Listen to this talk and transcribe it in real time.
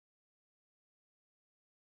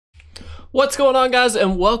What's going on, guys,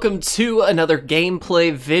 and welcome to another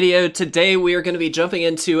gameplay video. Today we are going to be jumping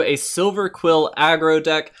into a Silverquill aggro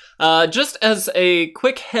deck. Just as a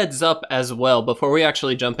quick heads up as well, before we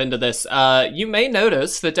actually jump into this, you may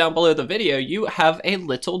notice that down below the video you have a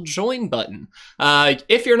little join button.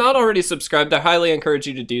 If you're not already subscribed, I highly encourage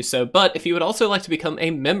you to do so, but if you would also like to become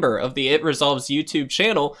a member of the It Resolves YouTube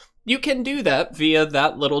channel, you can do that via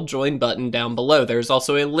that little join button down below. There's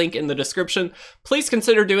also a link in the description. Please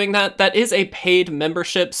consider doing that. That is a paid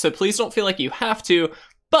membership, so please don't feel like you have to.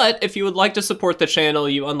 But if you would like to support the channel,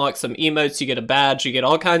 you unlock some emotes, you get a badge, you get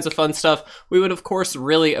all kinds of fun stuff. We would, of course,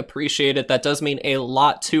 really appreciate it. That does mean a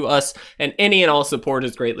lot to us, and any and all support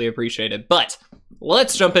is greatly appreciated. But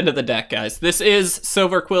let's jump into the deck, guys. This is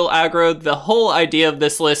Silverquill aggro. The whole idea of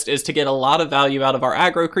this list is to get a lot of value out of our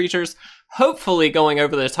aggro creatures, hopefully going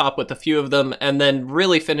over the top with a few of them, and then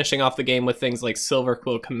really finishing off the game with things like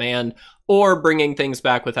Silverquill Command, or bringing things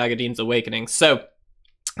back with Agadeem's Awakening. So,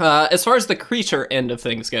 as far as the creature end of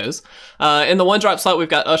things goes, in the 1-drop slot we've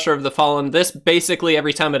got Usher of the Fallen. This basically,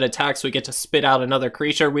 every time it attacks, we get to spit out another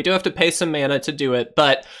creature. We do have to pay some mana to do it,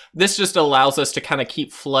 but this just allows us to kind of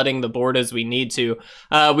keep flooding the board as we need to.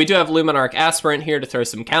 We do have Luminarch Aspirant here to throw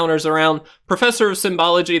some counters around. Professor of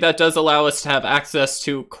Symbology, that does allow us to have access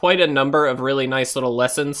to quite a number of really nice little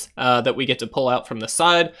lessons that we get to pull out from the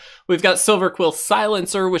side. We've got Silverquill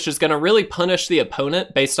Silencer, which is going to really punish the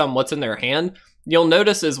opponent based on what's in their hand. You'll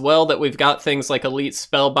notice as well that we've got things like Elite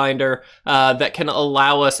Spellbinder that can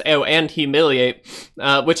allow us, and Humiliate,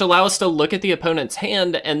 which allow us to look at the opponent's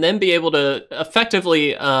hand and then be able to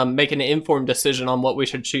effectively make an informed decision on what we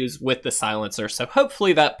should choose with the Silencer. So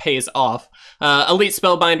hopefully that pays off. Elite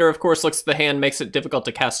Spellbinder, of course, looks at the hand, makes it difficult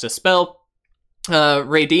to cast a spell.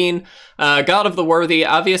 Reidane, God of the Worthy,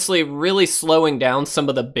 obviously really slowing down some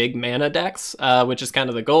of the big mana decks, which is kind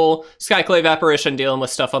of the goal. Skyclave Apparition, dealing with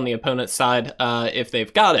stuff on the opponent's side if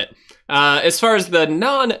they've got it. As far as the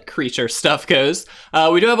non-creature stuff goes,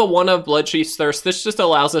 we do have a 1-of Bloodchief's Thirst. This just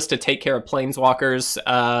allows us to take care of planeswalkers,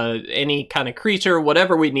 any kind of creature,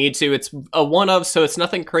 whatever we need to. It's a 1-of, so it's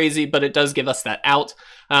nothing crazy, but it does give us that out.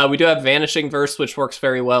 We do have Vanishing Verse, which works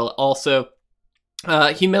very well also.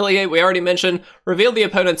 Humiliate, we already mentioned. Reveal the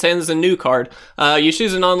opponent's hand as a new card. You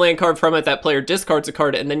choose a non-land card from it, that player discards a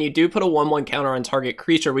card, and then you do put a 1/1 counter on target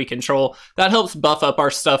creature we control. That helps buff up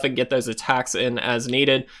our stuff and get those attacks in as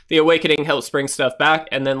needed. The Awakening helps bring stuff back,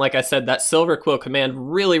 and then, like I said, that Silverquill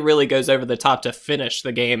Command really goes over the top to finish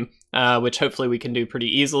the game, which hopefully we can do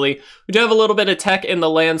pretty easily. We do have a little bit of tech in the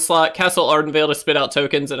land slot, Castle Ardenvale to spit out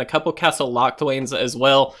tokens, and a couple Castle Locthwains as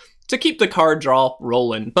well to keep the card draw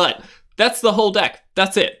rolling. But that's the whole deck.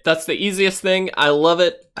 That's it. That's the easiest thing. I love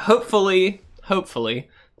it. Hopefully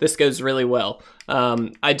this goes really well.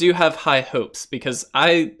 I do have high hopes because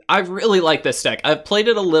I really like this deck. I've played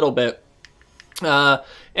it a little bit and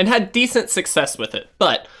had decent success with it,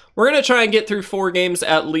 but we're going to try and get through 4 games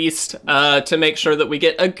at least to make sure that we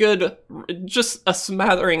get a good, just a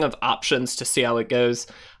smattering of options to see how it goes.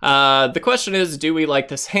 The question is, do we like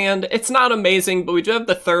this hand? It's not amazing, but we do have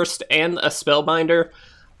the Thirst and a Spellbinder.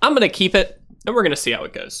 I'm going to keep it, and we're going to see how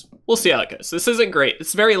it goes. We'll see how it goes. This isn't great.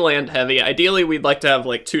 It's very land heavy. Ideally, we'd like to have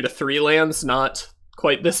like 2 to 3 lands, not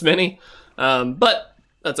quite this many, but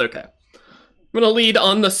that's okay. I'm going to lead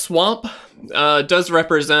on the Swamp. Does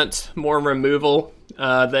represent more removal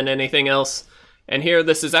than anything else. And here,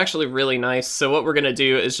 this is actually really nice. So what we're going to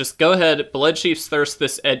do is just go ahead, Bloodchief's Thirst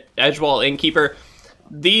this Edgewall Innkeeper.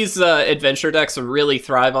 These adventure decks really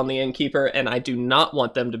thrive on the Innkeeper, and I do not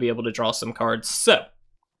want them to be able to draw some cards. So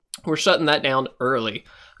we're shutting that down early.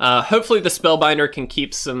 Hopefully the Spellbinder can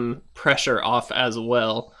keep some pressure off as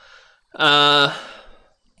well.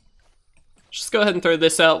 Just go ahead and throw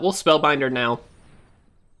this out. We'll Spellbinder now.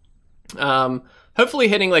 Hopefully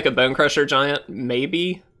hitting like a Bone Crusher Giant,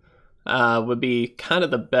 maybe, would be kind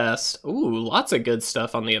of the best. Ooh, lots of good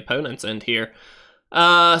stuff on the opponent's end here.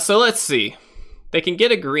 So let's see. They can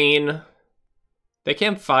get a green. They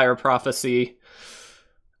can Fire Prophecy.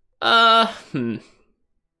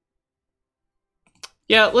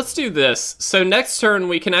 Yeah, let's do this. So next turn,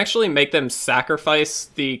 we can actually make them sacrifice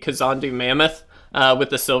the Kazandu Mammoth with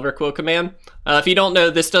the Silverquill Command. If you don't know,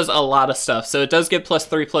 this does a lot of stuff. So it does get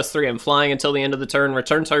 +3/+3 and flying until the end of the turn.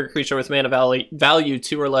 Return target creature with mana value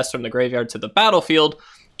 2 or less from the graveyard to the battlefield.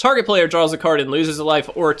 Target player draws a card and loses a life,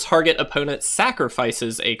 or target opponent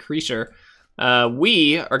sacrifices a creature.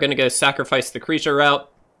 We are going to go sacrifice the creature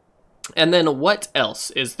route. And then what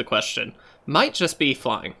else is the question? Might just be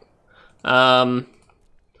flying.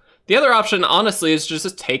 The other option, honestly, is just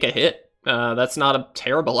to take a hit. That's not a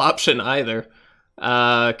terrible option either,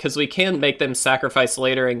 because we can make them sacrifice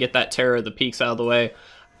later and get that Terror of the Peaks out of the way.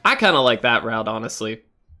 I kind of like that route, honestly.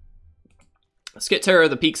 Let's get Terror of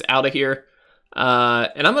the Peaks out of here.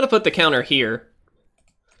 And I'm going to put the counter here.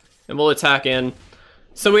 And we'll attack in.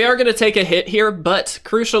 So we are going to take a hit here, but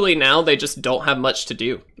crucially now they just don't have much to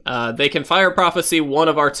do. They can Fire Prophecy one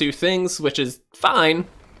of our two things, which is fine.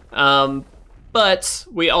 But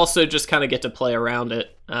we also just kind of get to play around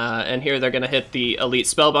it. And here they're going to hit the Elite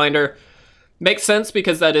Spellbinder. Makes sense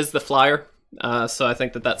because that is the flyer. So I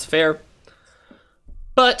think that that's fair.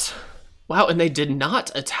 But, wow, and they did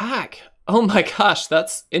not attack. Oh my gosh,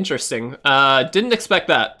 that's interesting. Didn't expect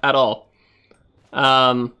that at all.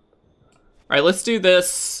 All right, let's do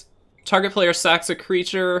this. Target player sacks a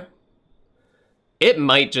creature. It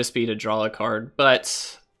might just be to draw a card,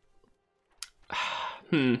 but...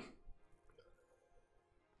 I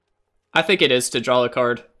think it is to draw a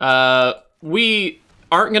card. We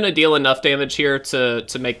aren't going to deal enough damage here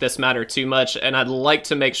to make this matter too much, and I'd like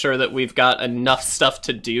to make sure that we've got enough stuff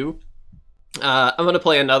to do. I'm going to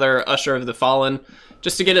play another Usher of the Fallen,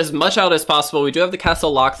 just to get as much out as possible. We do have the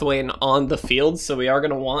Castle Locthwain on the field, so we are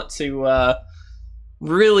going to want to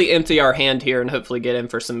really empty our hand here and hopefully get in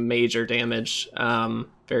for some major damage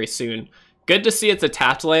very soon. Good to see it's a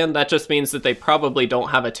tapped land. That just means that they probably don't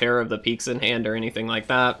have a Terror of the Peaks in hand or anything like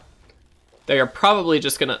that. They are probably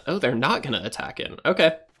just going to... Oh, they're not going to attack in.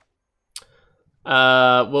 Okay.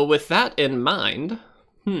 Well, with that in mind...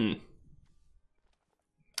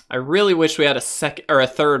 I really wish we had a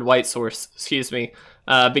third white source, excuse me,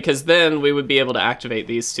 because then we would be able to activate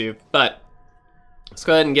these two. But let's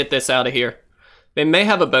go ahead and get this out of here. They may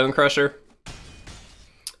have a Bone Crusher,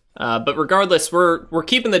 but regardless, we're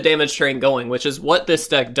keeping the damage train going, which is what this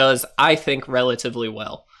deck does, I think, relatively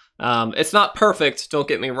well. It's not perfect, don't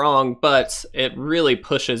get me wrong, but it really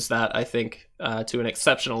pushes that, I think, to an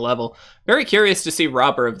exceptional level. Very curious to see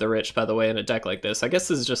Robber of the Rich, by the way, in a deck like this. I guess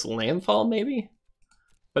this is just landfall, maybe?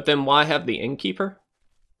 But then why have the Innkeeper,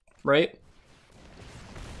 right?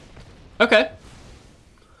 Okay.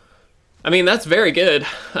 I mean, that's very good,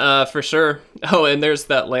 for sure. Oh, and there's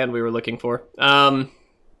that land we were looking for.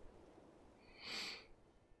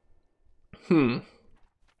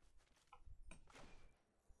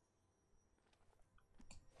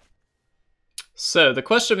 So the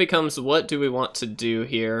question becomes, what do we want to do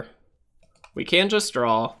here? We can just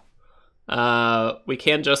draw. We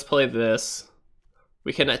can just play this.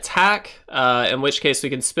 We can attack, in which case we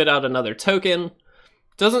can spit out another token.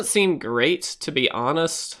 Doesn't seem great, to be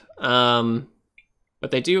honest. But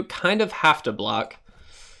they do kind of have to block.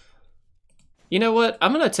 You know what?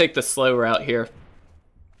 I'm going to take the slow route here.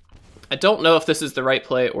 I don't know if this is the right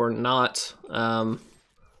play or not. Let's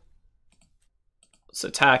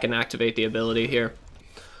attack and activate the ability here.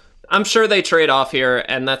 I'm sure they trade off here,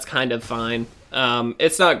 and that's kind of fine.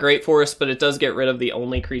 It's not great for us, but it does get rid of the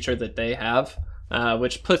only creature that they have.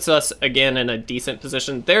 Which puts us, again, in a decent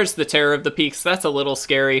position. There's the Terror of the Peaks. That's a little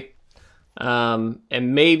scary. And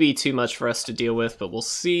maybe too much for us to deal with, but we'll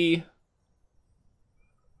see.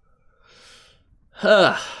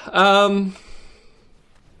 I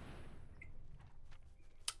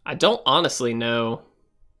don't honestly know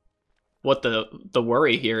what the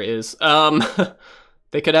worry here is.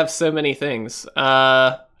 They could have so many things.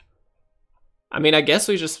 I mean, I guess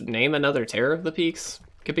we just name another Terror of the Peaks.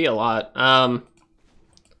 Could be a lot.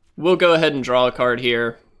 We'll go ahead and draw a card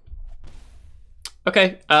here.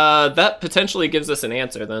 Okay, that potentially gives us an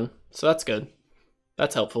answer then. So that's good.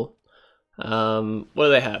 That's helpful. What do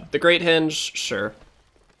they have? The Great Henge? Sure.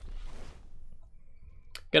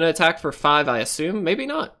 Gonna attack for 5, I assume? Maybe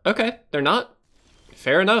not. Okay, they're not.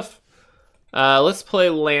 Fair enough. Let's play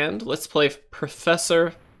land. Let's play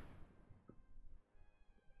Professor.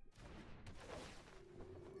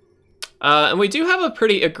 And we do have a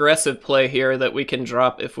pretty aggressive play here that we can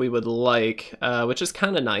drop if we would like, which is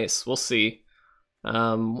kind of nice. We'll see.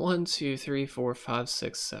 1, 2, 3, 4, 5,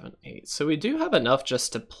 6, 7, 8. So we do have enough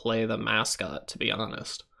just to play the Mascot, to be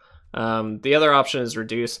honest. The other option is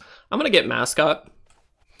reduce. I'm going to get Mascot.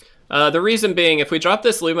 The reason being, if we drop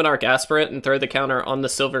this Luminarch Aspirant and throw the counter on the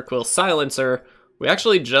Silverquill Silencer, we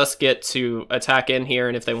actually just get to attack in here,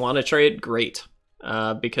 and if they want to trade, great.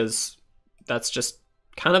 Because that's just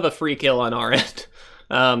kind of a free kill on our end.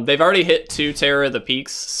 They've already hit 2 Terror of the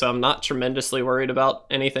Peaks, so I'm not tremendously worried about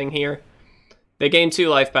anything here. They gain 2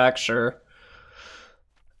 life back, sure.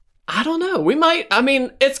 I don't know. We might... I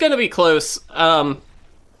mean, it's going to be close.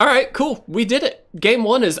 Alright, cool. We did it. Game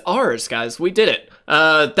 1 is ours, guys. We did it.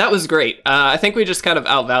 That was great. I think we just kind of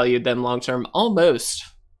outvalued them long term. Almost.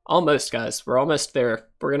 Almost, guys. We're almost there.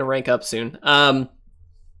 We're going to rank up soon. Alright,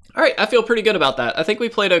 I feel pretty good about that. I think we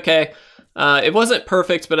played okay. It wasn't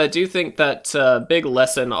perfect, but I do think that big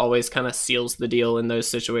lesson always kind of seals the deal in those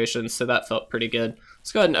situations, so that felt pretty good.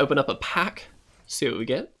 Let's go ahead and open up a pack, see what we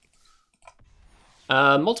get.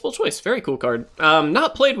 Multiple choice, very cool card.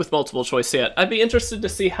 Not played with multiple choice yet. I'd be interested to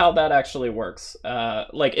see how that actually works.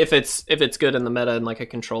 Like if it's good in the meta in like a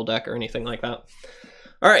control deck or anything like that.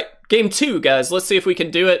 All right, game 2, guys. Let's see if we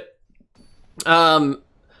can do it.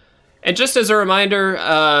 And just as a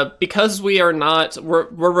reminder, because we are not,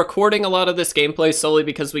 we're recording a lot of this gameplay solely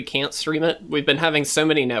because we can't stream it. We've been having so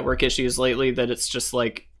many network issues lately that it's just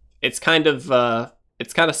like, it's kind of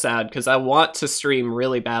sad because I want to stream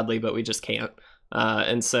really badly, but we just can't.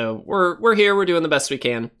 And so we're here, we're doing the best we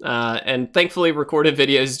can. And thankfully recorded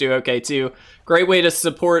videos do okay too. Great way to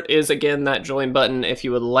support is again, that join button. If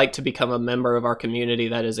you would like to become a member of our community,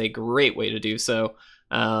 that is a great way to do so.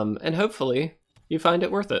 And hopefully you find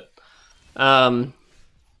it worth it. That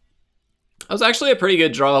was actually a pretty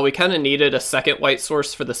good draw. We kind of needed a second white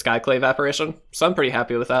source for the Skyclave Apparition, so I'm pretty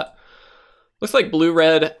happy with that. Looks like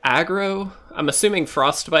blue-red aggro. I'm assuming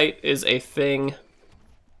Frostbite is a thing.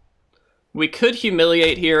 We could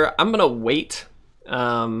Humiliate here. I'm gonna wait.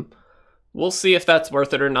 We'll see if that's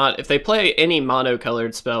worth it or not. If they play any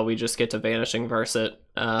mono-colored spell, we just get to Vanishing Verse it.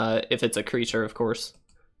 If it's a creature, of course.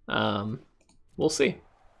 We'll see.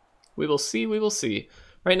 We will see, we will see.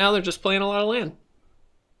 Right now, they're just playing a lot of land.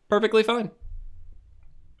 Perfectly fine.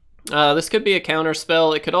 This could be a counter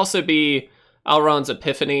spell. It could also be Alron's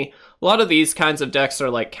Epiphany. A lot of these kinds of decks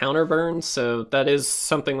are like counter burns, so that is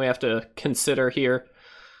something we have to consider here.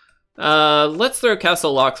 Let's throw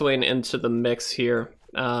Castle Locthwain into the mix here.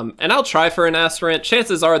 And I'll try for an Aspirant.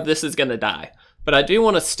 Chances are this is going to die. But I do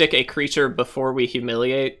want to stick a creature before we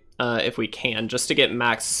Humiliate, if we can, just to get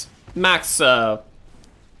max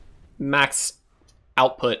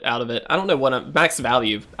output out of it. I don't know what max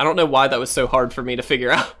value. I don't know why that was so hard for me to figure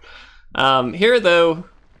out. Here though,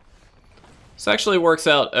 this actually works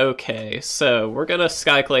out okay. So we're gonna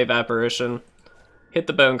Skyclave Apparition, hit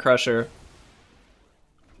the Bone Crusher,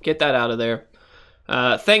 get that out of there.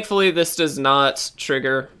 Thankfully this does not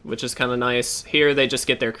trigger, which is kind of nice. Here they just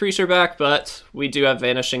get their creature back, but we do have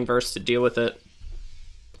Vanishing Verse to deal with it.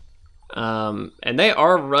 And they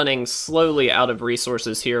are running slowly out of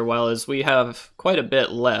resources here, while as we have quite a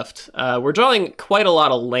bit left. We're drawing quite a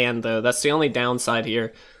lot of land, though. That's the only downside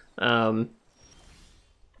here. And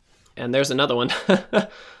there's another one.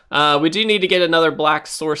 We do need to get another black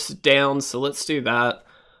source down, so let's do that.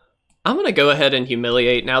 I'm going to go ahead and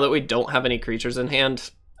Humiliate now that we don't have any creatures in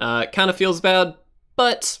hand. It kind of feels bad,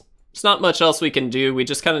 but there's not much else we can do. We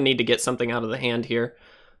just kind of need to get something out of the hand here.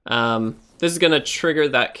 This is going to trigger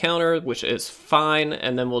that counter, which is fine,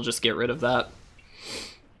 and then we'll just get rid of that.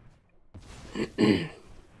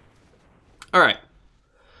 Alright.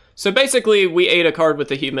 So basically, we ate a card with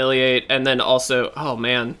the Humiliate, and then also... Oh,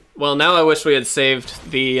 man. Well, now I wish we had saved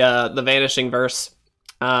the Vanishing Verse.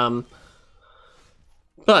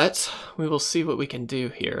 But we will see what we can do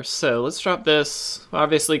here. So let's drop this. We're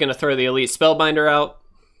obviously going to throw the Elite Spellbinder out.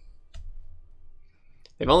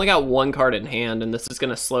 They've only got one card in hand, and this is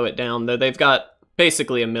going to slow it down, though they've got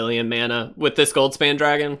basically 1,000,000 mana. With this Goldspan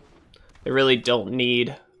Dragon, they really don't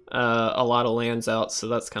need a lot of lands out, so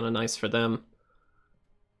that's kind of nice for them.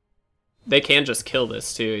 They can just kill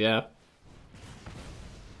this, too, yeah.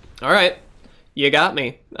 Alright, you got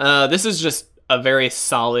me. This is just a very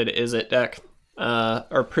solid Izzet deck.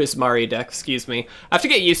 Or Prismari deck, excuse me. I have to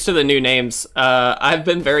get used to the new names. I've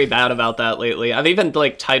been very bad about that lately. I've even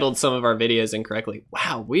like titled some of our videos incorrectly.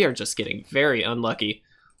 Wow, we are just getting very unlucky.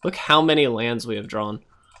 Look how many lands we have drawn.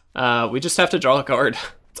 We just have to draw a card.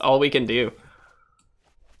 That's all we can do.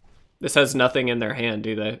 This has nothing in their hand,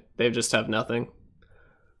 do they? They just have nothing.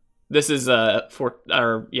 This is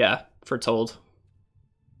foretold.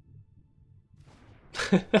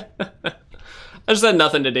 I just had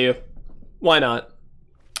nothing to do. Why not?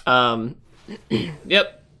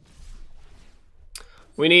 Yep.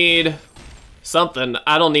 We need something.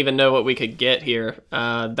 I don't even know what we could get here.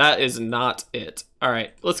 That is not it. All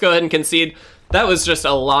right, let's go ahead and concede. That was just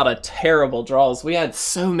a lot of terrible draws. We had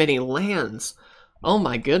so many lands. Oh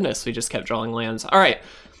my goodness, we just kept drawing lands. All right,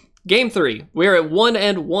 game 3. We're at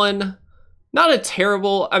 1-1. Not a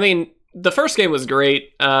terrible, I mean, the first game was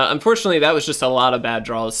great. Unfortunately, that was just a lot of bad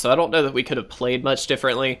draws, so I don't know that we could have played much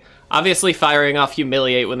differently. Obviously, firing off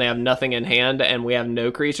Humiliate when they have nothing in hand and we have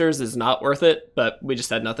no creatures is not worth it, but we just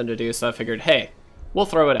had nothing to do, so I figured, hey, we'll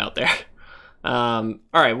throw it out there. All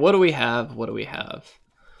right, what do we have? What do we have?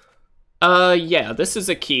 Yeah, this is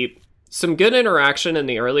a keep. Some good interaction in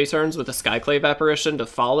the early turns with the Skyclave Apparition to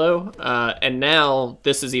follow, and now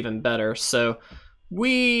this is even better, so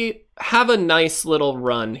we have a nice little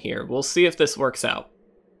run here. We'll see if this works out.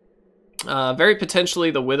 Very potentially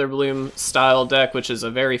the Witherbloom style deck, which is a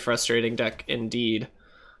very frustrating deck indeed.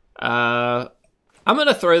 I'm going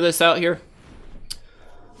to throw this out here.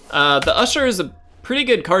 The Usher is a pretty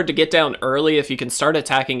good card to get down early if you can start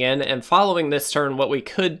attacking in, and following this turn, what we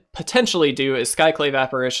could potentially do is Skyclave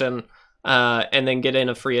Apparition, and then get in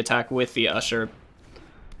a free attack with the Usher.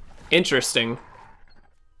 Interesting.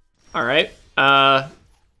 Alright.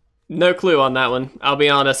 No clue on that one. I'll be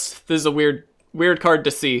honest. This is a weird card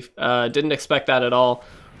to see. Didn't expect that at all.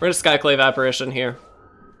 We're gonna Skyclave Apparition here.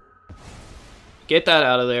 Get that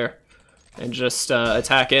out of there. And just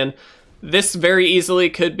attack in. This very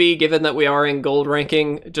easily could be, given that we are in gold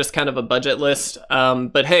ranking, just kind of a budget list.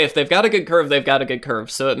 But hey, if they've got a good curve, they've got a good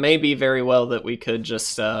curve. So it may be very well that we could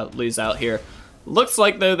just lose out here. Looks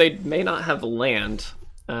like, though, they may not have land,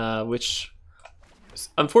 which is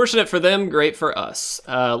unfortunate for them, great for us.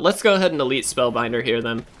 Let's go ahead and Elite Spellbinder here,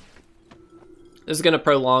 then. This is going to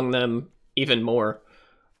prolong them even more.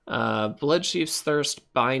 Bloodchief's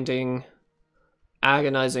Thirst, Binding...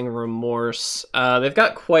 Agonizing Remorse. They've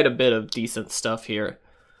got quite a bit of decent stuff here.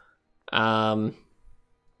 I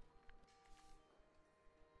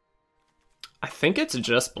think it's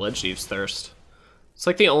just Bloodchief's Thirst. It's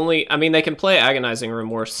like the only... I mean, they can play Agonizing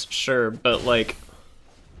Remorse, sure, but like...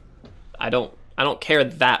 I don't care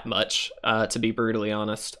that much, to be brutally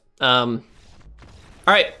honest. Alright.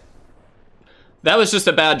 That was just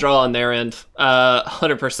a bad draw on their end.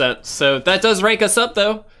 100%. So that does rank us up,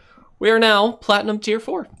 though. We are now Platinum Tier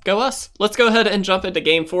 4. Go us. Let's go ahead and jump into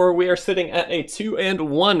Game 4. We are sitting at a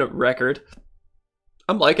 2-1 record.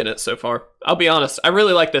 I'm liking it so far. I'll be honest. I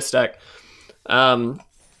really like this deck. Elite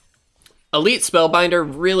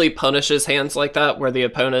Spellbinder really punishes hands like that, where the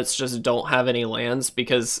opponents just don't have any lands,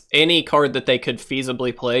 because any card that they could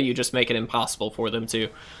feasibly play, you just make it impossible for them to.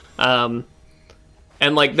 And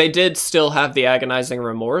like, they did still have the Agonizing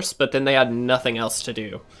Remorse, but then they had nothing else to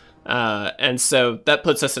do. And so that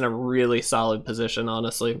puts us in a really solid position,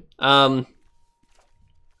 honestly. Yeah,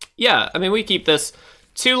 I mean, we keep this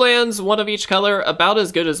 2 lands, 1 of each color, about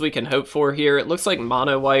as good as we can hope for here. It looks like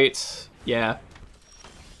mono white, yeah.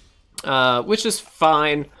 Which is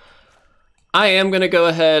fine. I am gonna go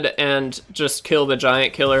ahead and just kill the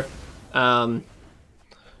Giant Killer. I'm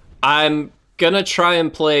gonna try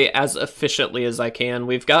and play as efficiently as I can.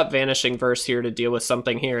 We've got Vanishing Verse here to deal with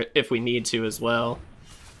something here if we need to as well.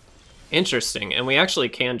 Interesting, and we actually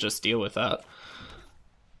can just deal with that.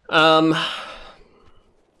 I'm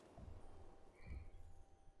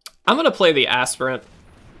gonna play the Aspirant.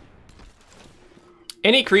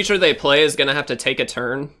 Any creature they play is gonna have to take a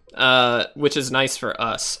turn, which is nice for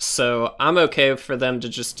us. So I'm okay for them to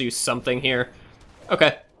just do something here.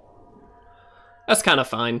 Okay. That's kind of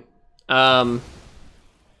fine.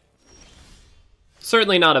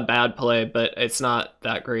 Certainly not a bad play, but it's not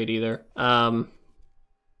that great either.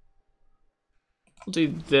 We'll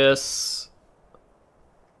do this.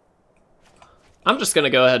 I'm just going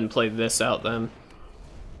to go ahead and play this out then.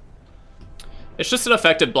 It's just an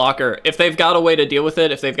effective blocker. If they've got a way to deal with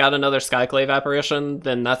it, if they've got another Skyclave Apparition,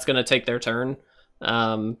 then that's going to take their turn.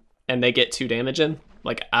 And they get 2 damage in.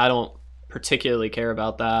 Like, I don't particularly care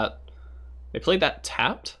about that. They played that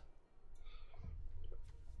tapped?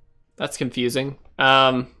 That's confusing.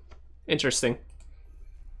 Interesting.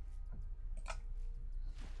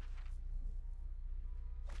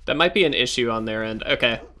 That might be an issue on their end.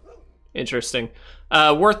 Okay. Interesting.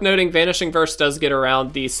 Worth noting, Vanishing Verse does get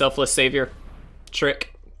around the Selfless Savior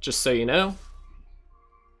trick, just so you know.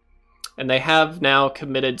 And they have now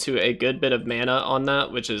committed to a good bit of mana on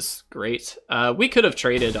that, which is great. We could have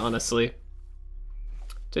traded, honestly.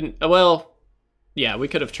 Well, yeah, we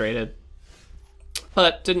could have traded.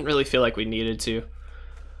 But didn't really feel like we needed to.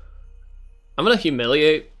 I'm going to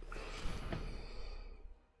Humiliate.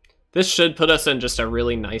 This should put us in just a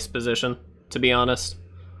really nice position, to be honest.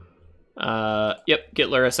 Yep, get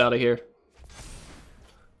Lurrus out of here.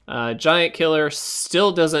 Giant Killer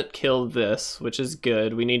still doesn't kill this, which is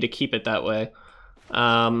good. We need to keep it that way.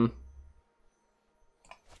 I'm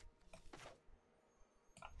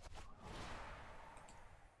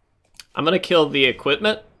going to kill the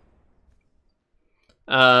equipment.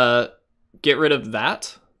 Get rid of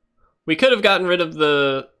that. We could have gotten rid of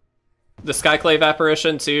the Skyclave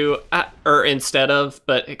Apparition too, or instead of,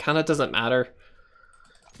 but it kind of doesn't matter.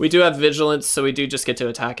 We do have Vigilance, so we do just get to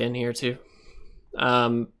attack in here too.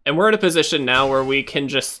 And we're in a position now where we can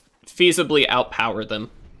just feasibly outpower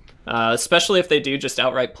them. Especially if they do just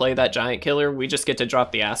outright play that Giant Killer, we just get to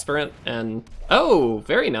drop the Aspirant and... Oh,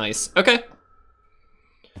 very nice. Okay.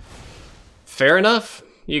 Fair enough.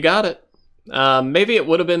 You got it. Maybe it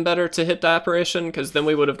would have been better to hit the Apparition, because then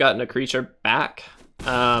we would have gotten a creature back.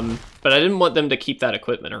 But I didn't want them to keep that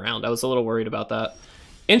equipment around. I was a little worried about that.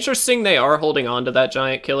 Interesting, they are holding on to that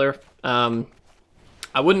Giant Killer.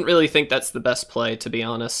 I wouldn't really think that's the best play, to be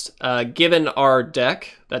honest. Given our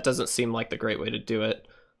deck, that doesn't seem like the great way to do it.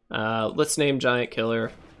 Let's name Giant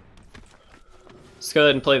Killer. Let's go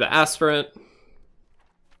ahead and play the Aspirant.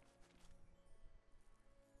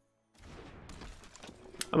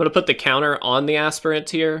 I'm going to put the counter on the Aspirant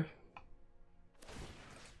here.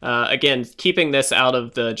 Again, keeping this out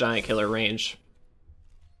of the Giant Killer range.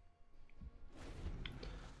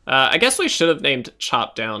 I guess we should have named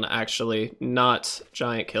Chop Down, actually, not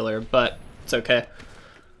Giant Killer, but it's okay.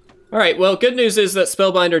 Alright, well, good news is that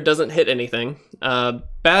Spellbinder doesn't hit anything.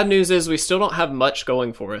 Bad news is we still don't have much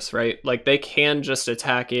going for us, right? Like, they can just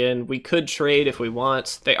attack in. We could trade if we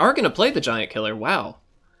want. They are going to play the Giant Killer, wow.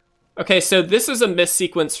 Okay, so this is a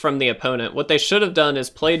missequence from the opponent. What they should have done is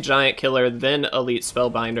played Giant Killer, then Elite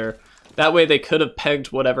Spellbinder. That way they could have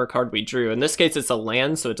pegged whatever card we drew. In this case, it's a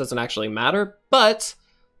land, so it doesn't actually matter, but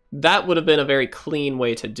that would have been a very clean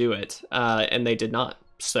way to do it, and they did not.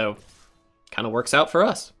 So, kind of works out for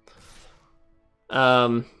us.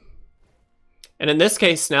 And in this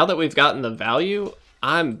case, now that we've gotten the value,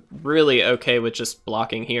 I'm really okay with just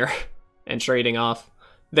blocking here and trading off.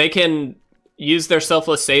 They can use their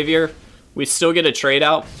Selfless Savior. We still get a trade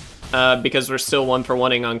out because we're still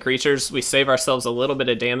 1-for-1ing on creatures. We save ourselves a little bit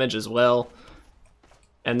of damage as well.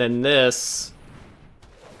 And then this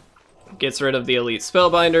gets rid of the Elite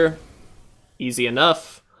Spellbinder. Easy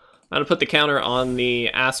enough. I'm going to put the counter on the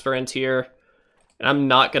Aspirant here. And I'm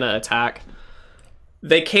not going to attack.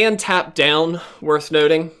 They can tap down, worth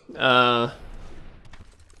noting. They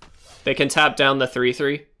can tap down the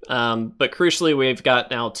 3/3. But crucially, we've got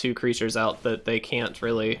now 2 creatures out that they can't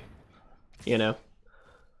really, you know.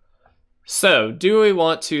 So, do we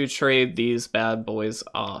want to trade these bad boys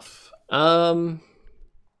off?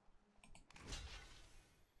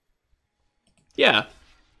 Yeah,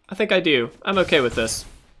 I think I do. I'm okay with this.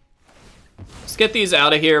 Let's get these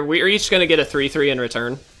out of here. We're each going to get a 3/3 in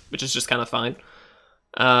return, which is just kind of fine.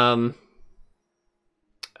 Oh,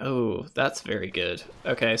 that's very good.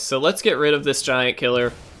 Okay, so let's get rid of this Giant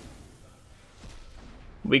Killer.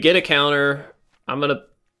 We get a counter. I'm going to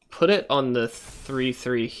put it on the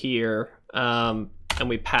 3/3 here, and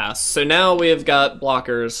we pass. So now we have got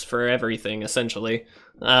blockers for everything, essentially.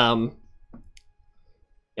 And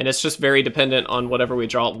it's just very dependent on whatever we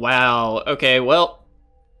draw. Wow, okay, well,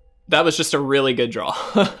 that was just a really good draw.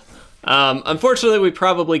 Unfortunately, we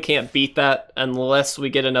probably can't beat that unless we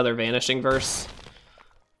get another Vanishing Verse.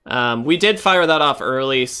 We did fire that off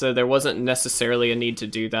early, so there wasn't necessarily a need to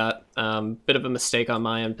do that. Bit of a mistake on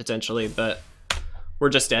my end, potentially, but we're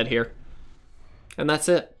just dead here. And that's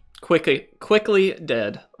it. Quickly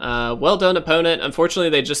dead. Well done, opponent.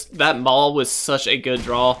 Unfortunately, that Maul was such a good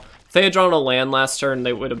draw. If they had drawn a land last turn,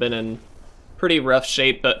 they would have been in pretty rough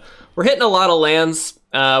shape, but we're hitting a lot of lands,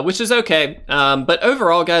 which is okay. But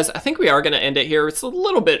overall, guys, I think we are going to end it here. It's a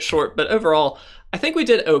little bit short, but overall, I think we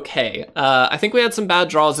did okay. I think we had some bad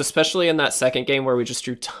draws, especially in that second game where we just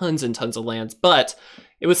drew tons and tons of lands, but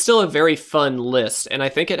it was still a very fun list, and I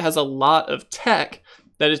think it has a lot of tech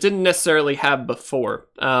that it didn't necessarily have before.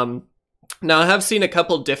 Now, I have seen a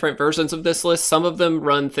couple different versions of this list. Some of them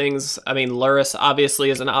run things, I mean, Lurrus obviously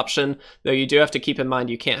is an option, though you do have to keep in mind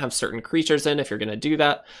you can't have certain creatures in if you're going to do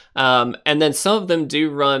that. And then some of them do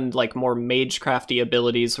run like more magecrafty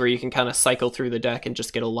abilities where you can kind of cycle through the deck and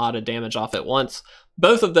just get a lot of damage off at once.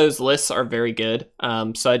 Both of those lists are very good,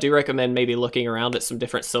 so I do recommend maybe looking around at some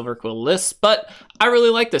different Silverquill lists, but I really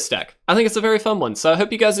like this deck. I think it's a very fun one, so I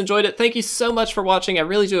hope you guys enjoyed it. Thank you so much for watching. I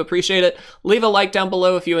really do appreciate it. Leave a like down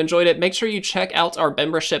below if you enjoyed it. Make sure you check out our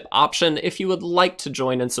membership option if you would like to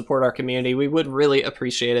join and support our community. We would really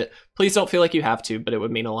appreciate it. Please don't feel like you have to, but it would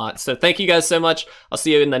mean a lot. So thank you guys so much. I'll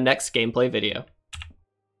see you in the next gameplay video.